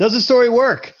Does the story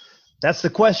work? That's the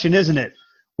question, isn't it?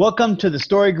 Welcome to the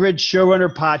StoryGrid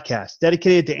Showrunner Podcast,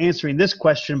 dedicated to answering this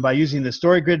question by using the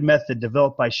StoryGrid method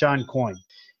developed by Sean Coyne.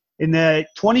 In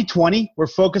 2020, we're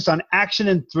focused on action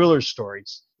and thriller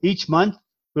stories. Each month,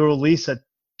 we'll release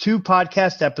two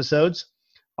podcast episodes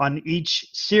on each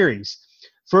series.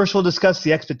 First, we'll discuss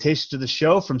the expectations of the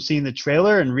show from seeing the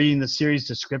trailer and reading the series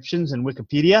descriptions in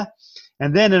Wikipedia.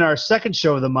 And then in our second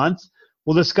show of the month,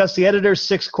 we'll discuss the editor's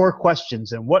 6 core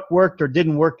questions and what worked or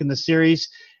didn't work in the series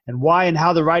and why and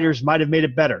how the writers might have made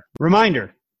it better.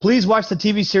 Reminder, please watch the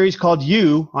TV series called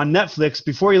You on Netflix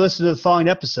before you listen to the following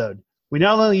episode. We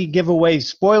not only give away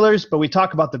spoilers, but we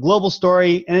talk about the global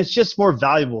story, and it's just more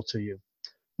valuable to you.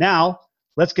 Now,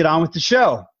 let's get on with the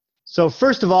show. So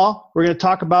first of all, we're going to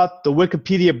talk about the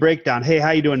Wikipedia breakdown. Hey,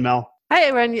 how you doing, Mel? Hi,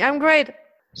 Aaron. I'm great.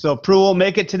 So Prue will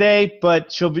make it today, but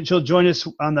she'll join us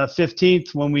on the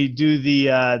 15th when we do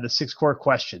the 6 core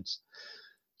questions.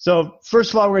 So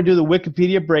first of all, we're going to do the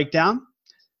Wikipedia breakdown.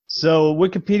 So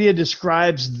Wikipedia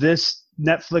describes this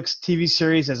Netflix TV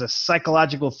series as a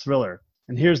psychological thriller.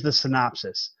 And here's the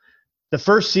synopsis. The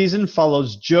first season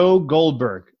follows Joe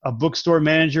Goldberg, a bookstore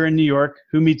manager in New York,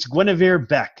 who meets Guinevere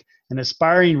Beck, an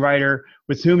aspiring writer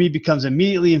with whom he becomes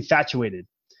immediately infatuated.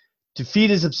 To feed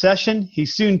his obsession, he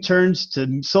soon turns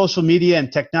to social media and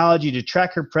technology to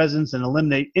track her presence and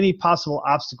eliminate any possible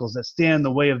obstacles that stand in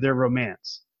the way of their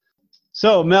romance.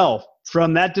 So, Mel,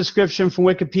 from that description from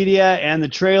Wikipedia and the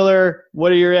trailer,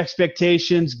 what are your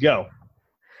expectations? Go.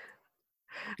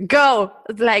 Go.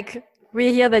 Like,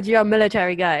 we hear that you're a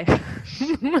military guy.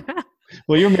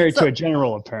 Well, you're married to a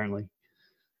general, apparently.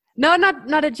 No,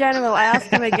 not a general. I asked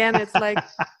him again. It's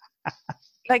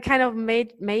like kind of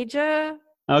major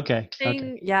Okay. thing.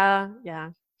 Okay.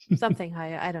 Yeah. Something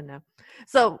higher. I don't know.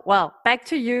 So, well, back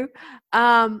to you.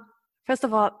 First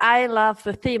of all, I love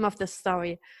the theme of this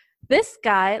story. This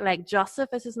guy, like Joseph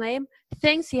is his name,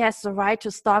 thinks he has the right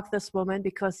to stalk this woman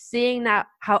because seeing now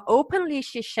how openly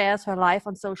she shares her life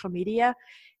on social media,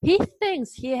 he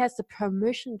thinks he has the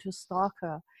permission to stalk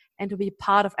her and to be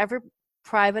part of every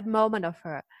private moment of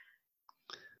her.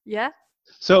 Yeah?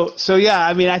 So yeah,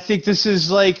 I mean, I think this is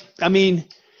like, I mean,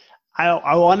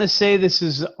 I want to say this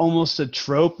is almost a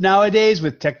trope nowadays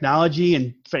with technology,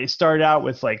 and it started out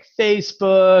with like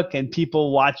Facebook and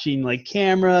people watching like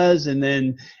cameras, and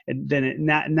then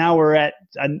now we're at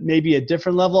maybe a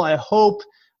different level. I hope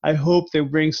they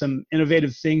bring some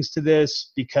innovative things to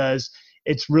this because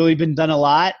it's really been done a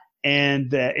lot,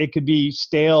 and it could be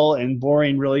stale and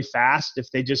boring really fast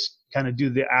if they just kind of do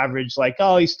the average, like,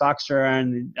 oh, he stalks her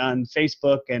on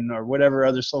Facebook or whatever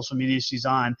other social media she's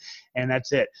on, and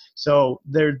that's it. So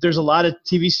there's a lot of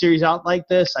TV series out like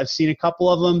this. I've seen a couple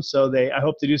of them, so I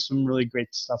hope they do some really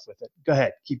great stuff with it. Go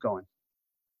ahead, keep going.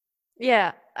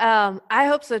 Yeah, I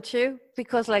hope so too,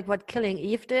 because like what Killing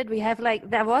Eve did,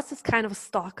 there was this kind of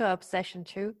stalker obsession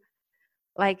too,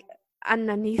 like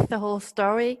underneath the whole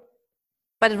story,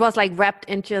 but it was like wrapped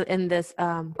in this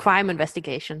crime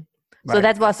investigation. Right. So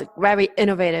that was very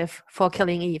innovative for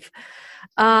Killing Eve.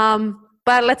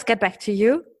 But let's get back to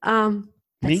you.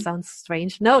 That sounds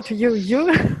strange. No, to you.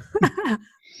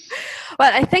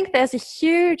 Well, I think there's a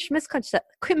huge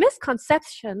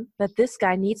misconception that this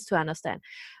guy needs to understand.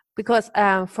 Because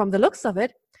from the looks of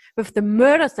it, with the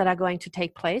murders that are going to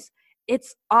take place,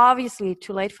 it's obviously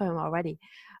too late for him already.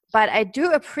 But I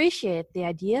do appreciate the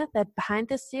idea that behind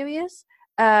this series,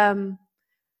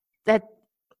 that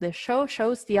the show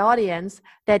shows the audience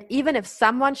that even if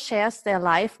someone shares their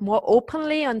life more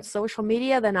openly on social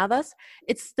media than others,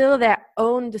 it's still their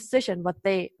own decision what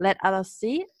they let others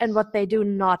see and what they do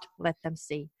not let them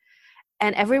see.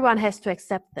 And everyone has to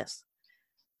accept this.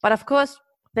 But of course,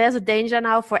 there's a danger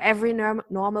now for every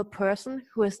normal person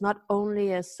who is not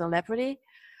only a celebrity,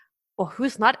 or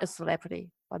who's not a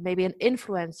celebrity, but maybe an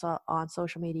influencer on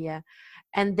social media,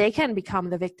 and they can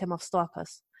become the victim of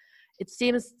stalkers. It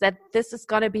seems that this is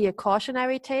going to be a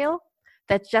cautionary tale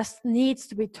that just needs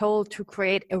to be told to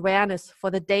create awareness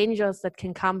for the dangers that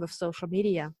can come with social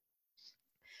media.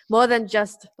 More than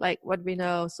just like what we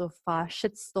know so far,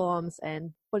 shitstorms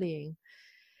and bullying.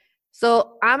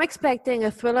 So I'm expecting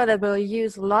a thriller that will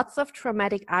use lots of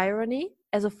dramatic irony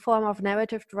as a form of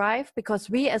narrative drive, because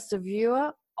we as the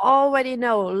viewer already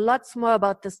know lots more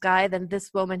about this guy than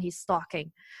this woman he's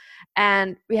stalking.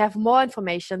 And we have more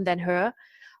information than her,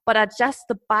 but are just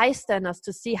the bystanders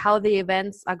to see how the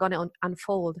events are going to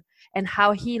unfold and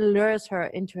how he lures her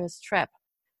into his trap,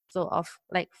 so of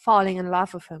like falling in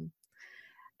love with him.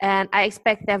 And I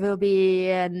expect there will be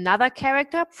another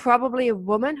character, probably a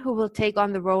woman, who will take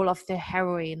on the role of the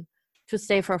heroine to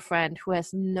save her friend who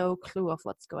has no clue of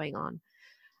what's going on.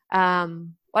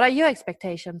 What are your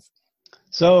expectations?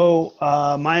 So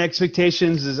my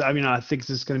expectations is, I mean, I think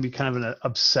this is going to be kind of an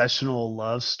obsessional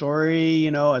love story.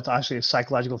 It's actually a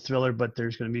psychological thriller, but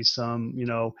there's going to be some,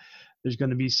 there's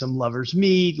going to be some lovers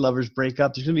meet, lovers break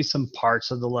up. There's going to be some parts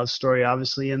of the love story,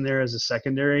 obviously, in there as a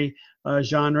secondary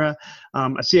genre.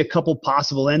 I see a couple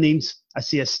possible endings. I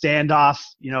see a standoff.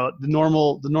 The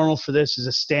normal for this is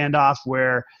a standoff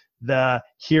where the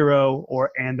hero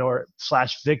or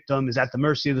slash victim is at the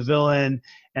mercy of the villain,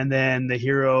 and then the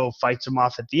hero fights him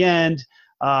off at the end,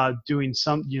 doing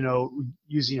some,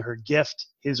 using her gift,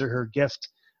 his or her gift,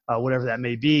 whatever that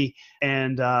may be.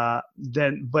 And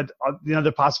but the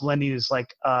other possible ending is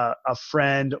like a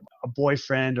friend, a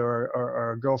boyfriend,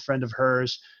 or a girlfriend of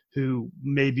hers who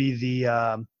maybe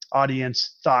the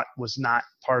audience thought was not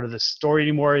part of the story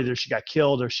anymore. Either she got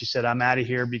killed or she said, "I'm out of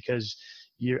here because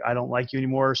I don't like you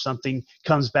anymore," or something,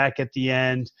 comes back at the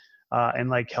end and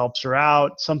like helps her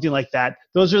out, something like that.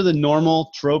 Those are the normal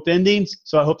trope endings.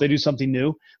 So I hope they do something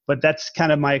new, but that's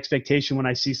kind of my expectation when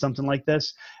I see something like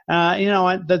this.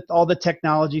 All the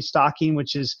technology stocking,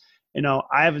 which is,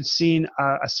 I haven't seen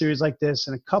a series like this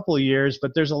in a couple of years,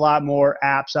 but there's a lot more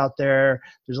apps out there.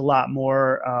 There's a lot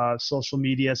more social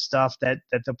media stuff that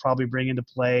they'll probably bring into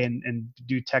play and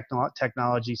do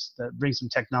technologies that bring some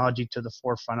technology to the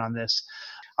forefront on this.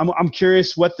 I'm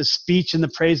curious what the speech and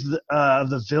the praise of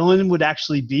the villain would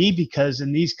actually be, because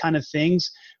in these kind of things,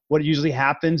 what usually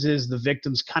happens is the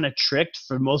victim's kind of tricked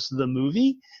for most of the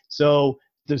movie. So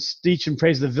the speech and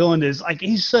praise of the villain is like,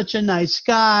 he's such a nice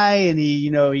guy, and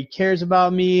he cares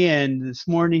about me, and this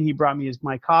morning he brought me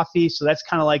my coffee. So that's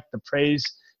kind of like the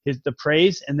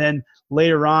praise. And then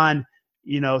later on,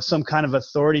 some kind of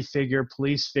authority figure,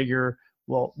 police figure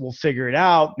will figure it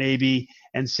out maybe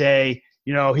and say,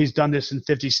 he's done this in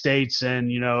 50 states,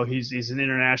 and he's an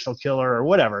international killer or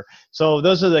whatever. So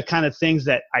those are the kind of things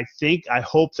that I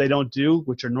hope they don't do,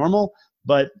 which are normal,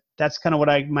 but that's kind of what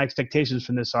my expectations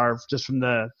from this are, just from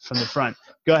the front.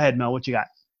 Go ahead, Mel. What you got?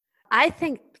 I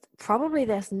think probably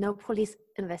there's no police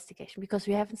investigation because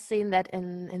we haven't seen that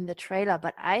in the trailer.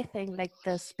 But I think like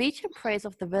the speech and praise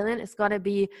of the villain is gonna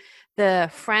be the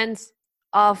friends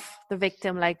of the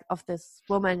victim, like of this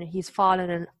woman he's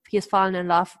fallen in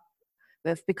love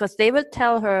with, because they will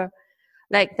tell her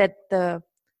like that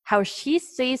how she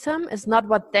sees him is not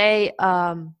what they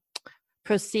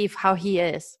perceive how he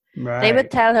is. Right. They would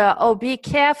tell her, "Oh, be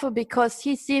careful because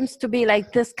he seems to be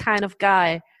like this kind of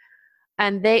guy."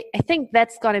 And I think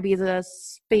that's going to be the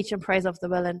speech and praise of the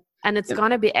villain. And it's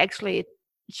going to be it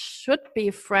should be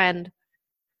a friend.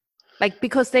 Like,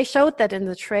 because they showed that in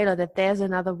the trailer that there's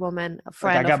another woman, a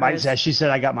friend of hers. She said,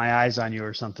 "I got my eyes on you,"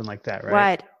 or something like that,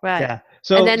 right? Right. Yeah.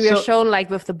 And then we're shown like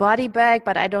with the body bag,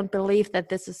 but I don't believe that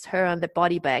this is her on the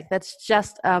body bag. That's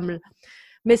just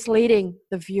misleading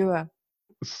the viewer.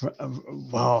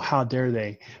 Well, how dare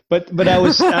they? But I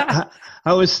was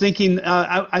I was thinking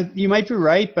you might be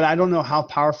right, but I don't know how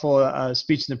powerful a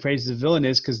speech in the praise of the villain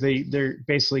is, because they're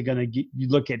basically going to you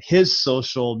look at his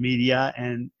social media,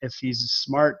 and if he's a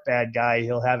smart bad guy,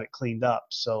 he'll have it cleaned up.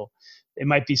 So it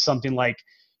might be something like,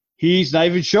 he's not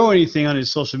even showing anything on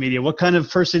his social media. What kind of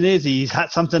person is he? He's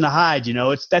got something to hide.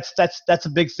 That's a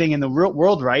big thing in the real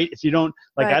world, right? If you don't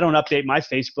I don't update my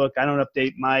Facebook, I don't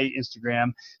update my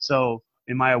Instagram, so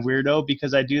am I a weirdo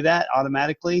because I do that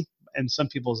automatically? In some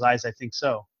people's eyes, I think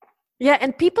so. Yeah,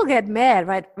 and people get mad,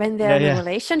 right, when they're in a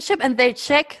relationship and they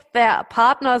check their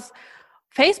partner's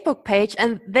Facebook page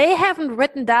and they haven't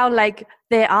written down like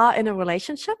they are in a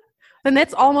relationship. Then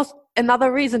that's almost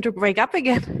another reason to break up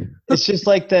again. It's just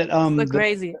like that. So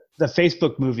crazy. The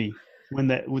Facebook movie.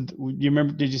 You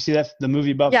remember? Did you see that, the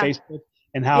movie about Facebook?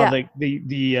 And how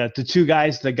the two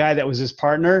guys, the guy that was his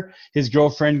partner, his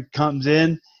girlfriend comes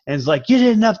in and is like, "You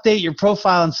didn't update your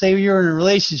profile and say you're in a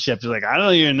relationship." They're like, "I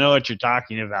don't even know what you're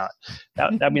talking about."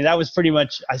 That was pretty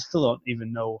much, I still don't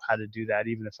even know how to do that,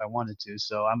 even if I wanted to.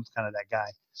 So I'm kind of that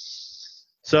guy.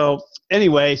 So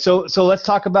anyway, so let's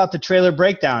talk about the trailer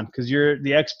breakdown, because you're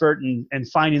the expert in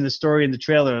finding the story in the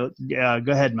trailer.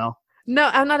 Go ahead, Mel. No,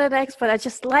 I'm not an expert. I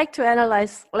just like to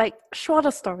analyze like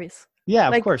shorter stories. Yeah,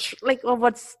 of course. Like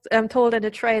what's told in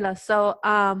the trailer. So,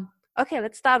 okay,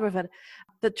 let's start with it.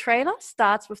 The trailer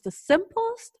starts with the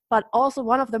simplest, but also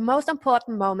one of the most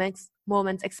important moments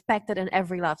expected in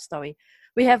every love story.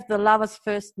 We have the lover's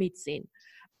first meet scene.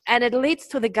 And it leads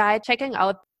to the guy checking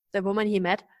out the woman he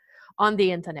met on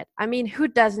the internet. I mean, who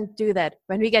doesn't do that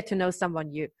when we get to know someone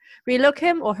new? We look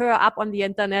him or her up on the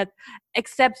internet,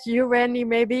 except you, Randy,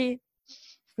 maybe.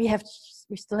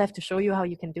 We still have to show you how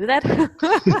you can do that.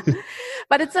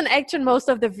 But it's an action most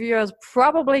of the viewers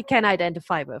probably can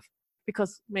identify with,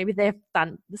 because maybe they've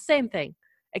done the same thing.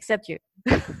 except you.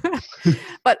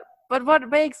 but what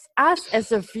makes us as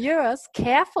the viewers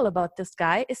careful about this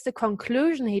guy is the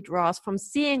conclusion he draws from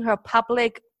seeing her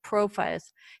public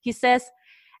profiles. He says,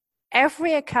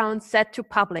 every account set to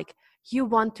public, you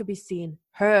want to be seen,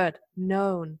 heard,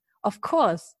 known. Of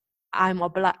course, I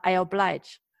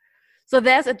oblige. So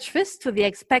there's a twist to the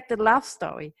expected love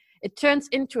story. It turns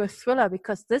into a thriller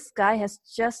because this guy has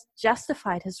just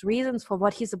justified his reasons for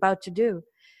what he's about to do.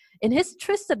 In his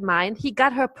twisted mind, he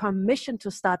got her permission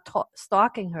to start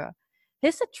stalking her.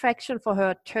 His attraction for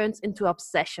her turns into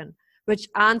obsession, which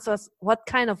answers what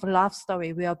kind of love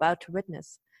story we are about to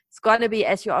witness. It's going to be,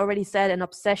 as you already said, an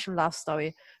obsession love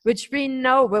story, which we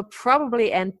know will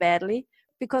probably end badly,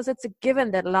 because it's a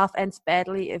given that love ends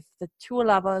badly if the two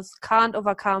lovers can't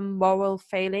overcome moral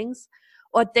failings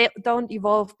or they don't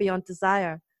evolve beyond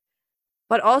desire.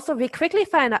 But also we quickly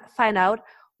find out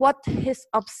what his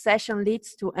obsession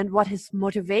leads to and what his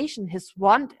motivation, his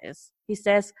want is. He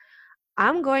says,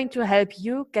 I'm going to help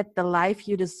you get the life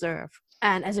you deserve.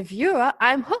 And as a viewer,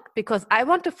 I'm hooked because I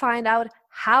want to find out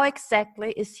how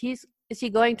exactly is he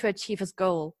going to achieve his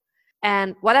goal.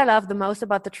 And what I love the most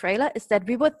about the trailer is that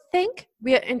we would think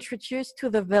we are introduced to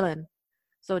the villain.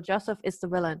 So Joseph is the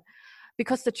villain,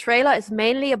 because the trailer is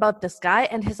mainly about this guy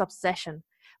and his obsession.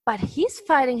 But he's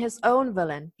fighting his own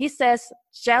villain. He says,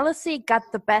 jealousy got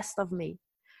the best of me.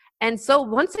 And so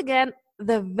once again,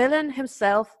 the villain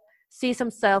himself sees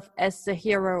himself as the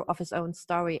hero of his own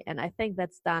story. And I think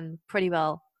that's done pretty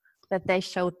well, that they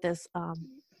showed this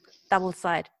double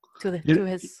side to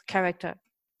his character.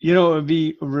 You know, it would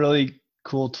be a really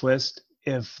cool twist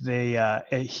if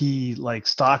he like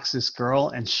stalks this girl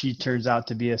and she turns out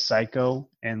to be a psycho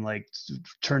and like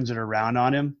turns it around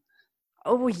on him.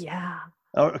 Oh yeah.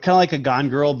 Kind of like a Gone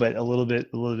Girl, but a little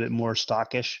bit more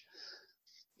stalkish.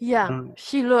 Yeah,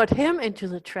 she lured him into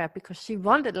the trap because she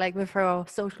wanted, like with her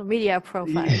social media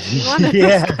profile.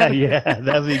 Yeah,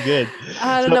 that'd be good.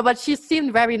 I don't know, but she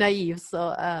seemed very naive.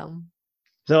 So,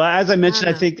 so as I mentioned,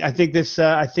 I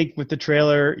think with the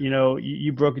trailer, you know,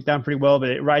 you broke it down pretty well, but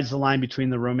it rides the line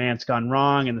between the romance gone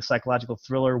wrong and the psychological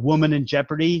thriller, Woman in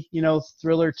Jeopardy, you know,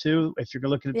 thriller too. If you're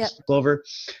looking at this Clover.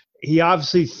 He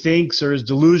obviously thinks or is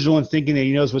delusional in thinking that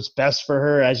he knows what's best for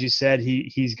her. As you said,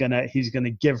 he's gonna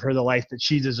give her the life that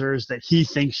she deserves, that he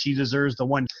thinks she deserves, the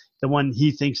one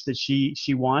he thinks that she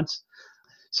wants.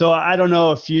 So I don't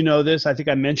know if you know this. I think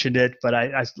I mentioned it, but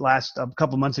a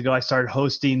couple months ago I started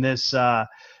hosting this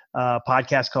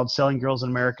podcast called Selling Girls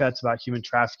in America. It's about human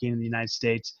trafficking in the United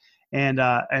States. And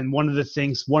one of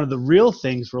the real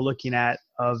things we're looking at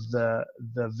of the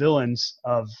villains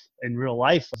in real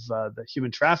life of the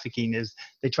human trafficking is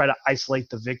they try to isolate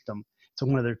the victim. It's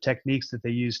one of their techniques that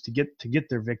they use to get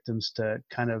their victims to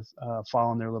kind of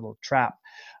fall in their little trap.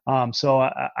 So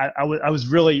I was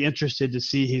really interested to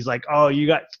see. He's like, oh, you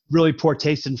got really poor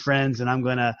taste in friends, and I'm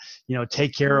gonna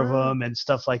take care of them and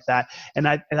stuff like that. And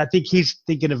I think he's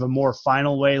thinking of a more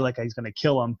final way, like he's gonna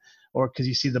kill them. Or because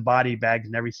you see the body bags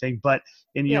and everything, but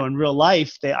in real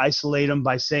life, they isolate them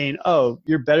by saying, "Oh,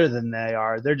 you're better than they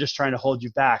are. They're just trying to hold you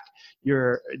back."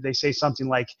 They say something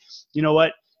like, "You know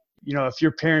what? If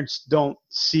your parents don't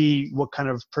see what kind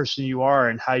of person you are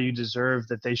and how you deserve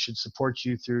that they should support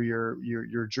you through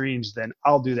your dreams, then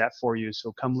I'll do that for you.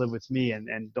 So come live with me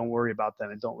and don't worry about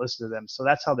them and don't listen to them." So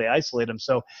that's how they isolate them.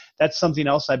 So that's something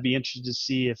else I'd be interested to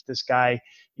see if this guy,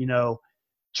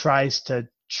 tries to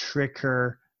trick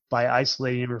her by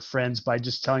isolating her friends, by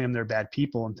just telling them they're bad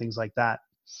people and things like that.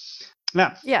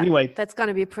 Yeah. Anyway, that's going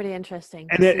to be pretty interesting.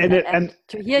 And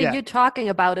to hear you talking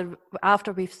about it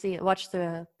after we've watched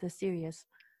the series.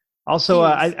 Also,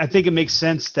 I think it makes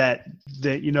sense that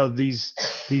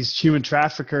these human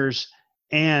traffickers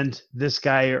and this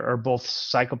guy are both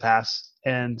psychopaths,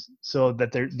 and so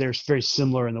that they're very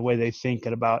similar in the way they think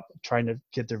about trying to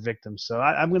get their victims. So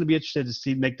I'm going to be interested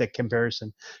to make that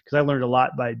comparison because I learned a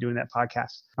lot by doing that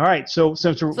podcast. All right, so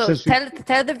tell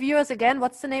the viewers again,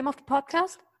 what's the name of the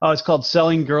podcast? Oh, it's called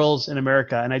Selling Girls in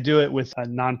America, and I do it with a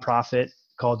nonprofit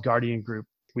called Guardian Group.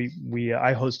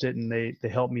 I host it, and they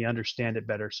help me understand it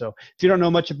better. So if you don't know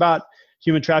much about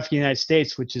human trafficking in the United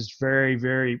States, which is very,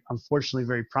 very, unfortunately,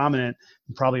 very prominent,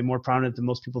 and probably more prominent than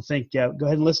most people think, go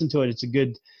ahead and listen to it. It's a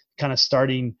good kind of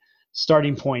starting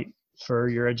point for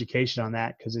your education on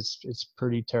that because it's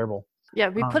pretty terrible. Yeah,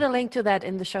 we put a link to that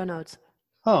in the show notes.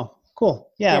 Oh, cool.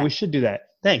 Yeah, we should do that.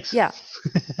 Thanks. Yeah.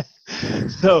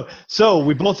 So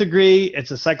we both agree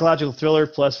it's a psychological thriller.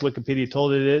 Plus, Wikipedia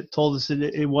told us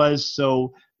it was.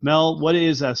 So, Mel, what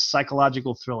is a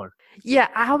psychological thriller? Yeah,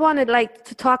 I wanted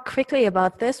to talk quickly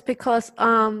about this because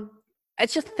I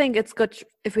just think it's good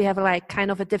if we have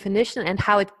kind of a definition and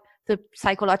how the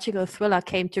psychological thriller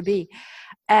came to be.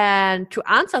 And to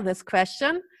answer this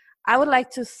question, I would like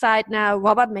to cite now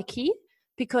Robert McKee,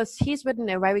 because he's written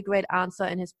a very great answer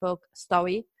in his book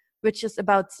Story, which is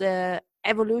about the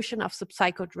evolution of the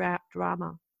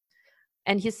psychodrama.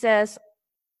 And he says,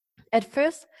 at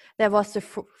first, there was the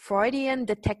Freudian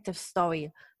detective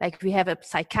story. Like we have a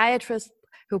psychiatrist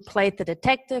who played the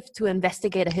detective to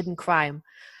investigate a hidden crime.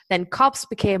 Then cops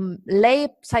became lay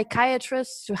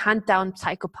psychiatrists to hunt down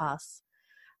psychopaths.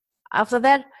 After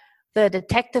that, the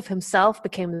detective himself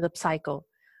became the psycho.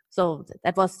 So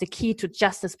that was the key to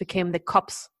justice, became the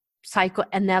cop's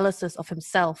psychoanalysis of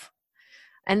himself.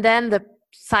 And then the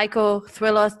psycho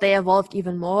thrillers, they evolved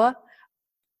even more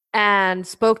and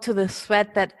spoke to the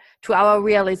threat that to our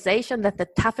realization that the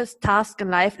toughest task in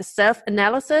life is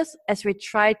self-analysis as we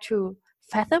try to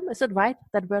fathom, is it right,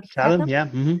 that word? Fathom, yeah.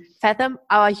 Mm-hmm. Fathom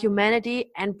our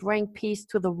humanity and bring peace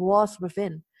to the wars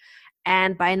within.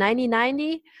 And by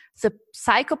 1990, the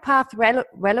psychopath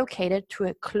relocated to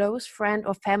a close friend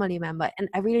or family member. And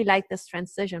I really like this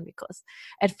transition because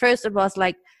at first it was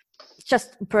like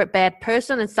just a bad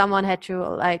person and someone had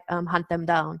to hunt them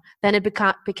down. Then it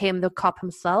became the cop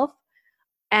himself.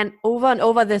 And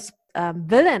over this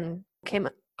villain came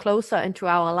closer into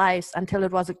our lives until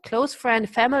it was a close friend,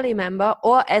 family member,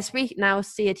 or as we now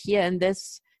see it here in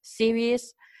this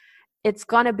series, it's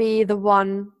going to be the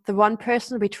one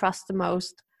person we trust the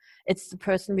most. It's the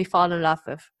person we fall in love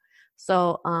with.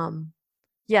 So,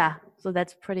 so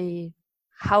that's pretty,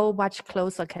 how much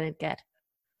closer can it get?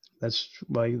 That's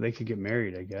why they could get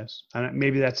married, I guess.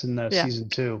 Maybe that's in season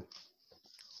 2.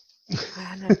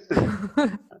 I don't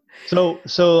know.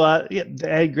 So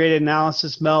great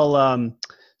analysis, Mel.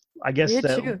 I guess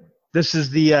this is this is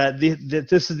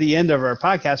the end of our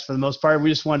podcast for the most part. We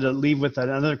just wanted to leave with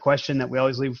another question that we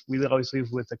always leave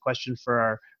with a question for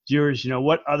our viewers.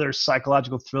 What other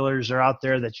psychological thrillers are out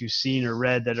there that you've seen or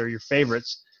read that are your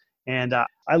favorites? And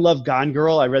I love Gone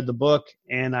Girl. I read the book,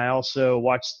 and I also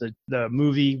watched the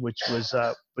movie, which was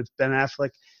with Ben Affleck,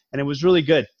 and it was really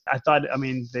good. I thought,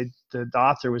 the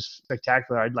author was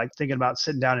spectacular. I'd like thinking about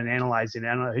sitting down and analyzing it.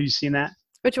 I don't know. Have you seen that?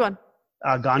 Which one?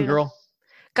 Gone Girl.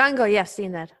 Gone Girl, yeah, I've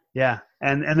seen that. Yeah,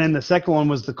 and then the second one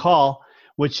was The Call,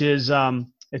 which is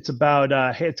it's about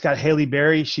it's got Halle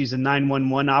Berry. She's a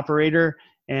 911 operator,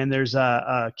 and there's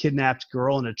a kidnapped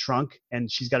girl in a trunk,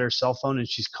 and she's got her cell phone, and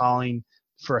she's calling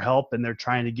for help, and they're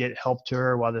trying to get help to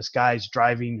her while this guy's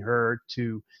driving her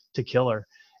to kill her,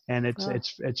 and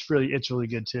it's really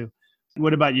good too.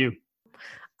 What about you?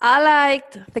 I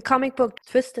liked the comic book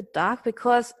Twisted Dark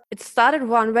because it started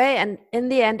one way, and in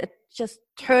the end, it just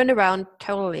turned around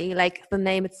totally, like the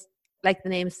name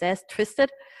says, Twisted.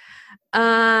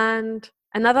 And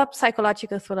another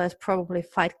psychological thriller is probably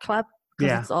Fight Club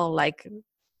because it's all like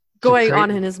going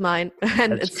on in his mind,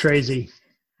 and it's crazy.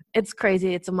 It's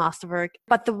crazy. It's a masterwork.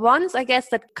 But the ones, I guess,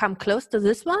 that come close to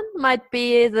this one might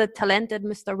be The Talented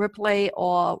Mr. Ripley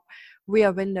or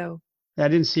Rear Window. I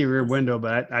didn't see Rear Window,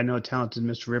 but I know Talented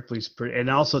Mr. Ripley's pretty, and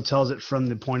it also tells it from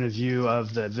the point of view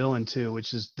of the villain too,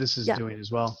 which is doing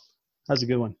as well. That's a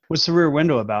good one. What's the Rear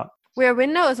Window about? Rear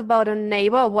Window is about a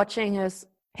neighbor watching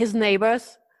his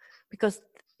neighbors because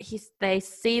they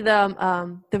see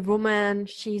the woman,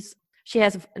 she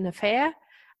has an affair,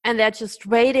 and they're just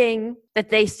waiting that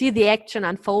they see the action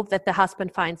unfold that the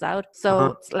husband finds out.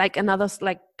 So it's like another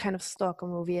kind of stalker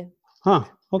movie. Huh.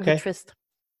 Okay. With a twist.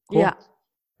 Cool. Yeah.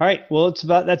 All right. Well,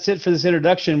 that's it for this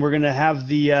introduction. We're going to have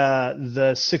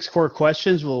the 6 core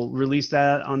questions. We'll release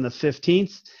that on the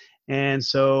 15th. And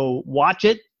so watch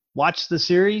it. Watch the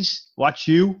series. Watch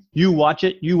you. You watch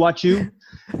it. You watch you.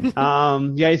 You got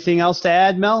anything else to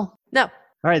add, Mel? No. All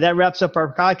right. That wraps up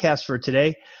our podcast for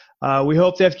today. We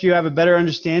hope that you have a better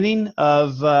understanding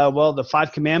of the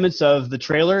 5 commandments of the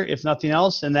trailer, if nothing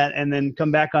else, and then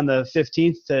come back on the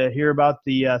 15th to hear about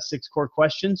the 6 core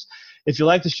questions. If you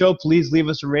like the show, please leave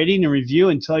us a rating and review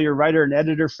and tell your writer and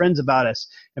editor friends about us.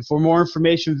 And for more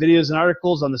information, videos, and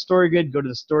articles on the Story Grid, go to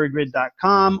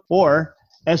thestorygrid.com or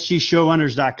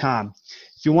sgshowrunners.com.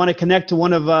 If you want to connect to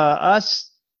one of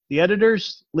us, the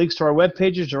editors, links to our web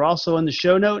pages are also in the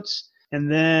show notes.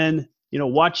 And then,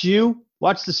 watch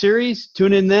the series,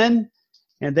 tune in then.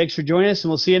 And thanks for joining us,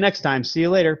 and we'll see you next time. See you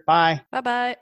later. Bye. Bye-bye.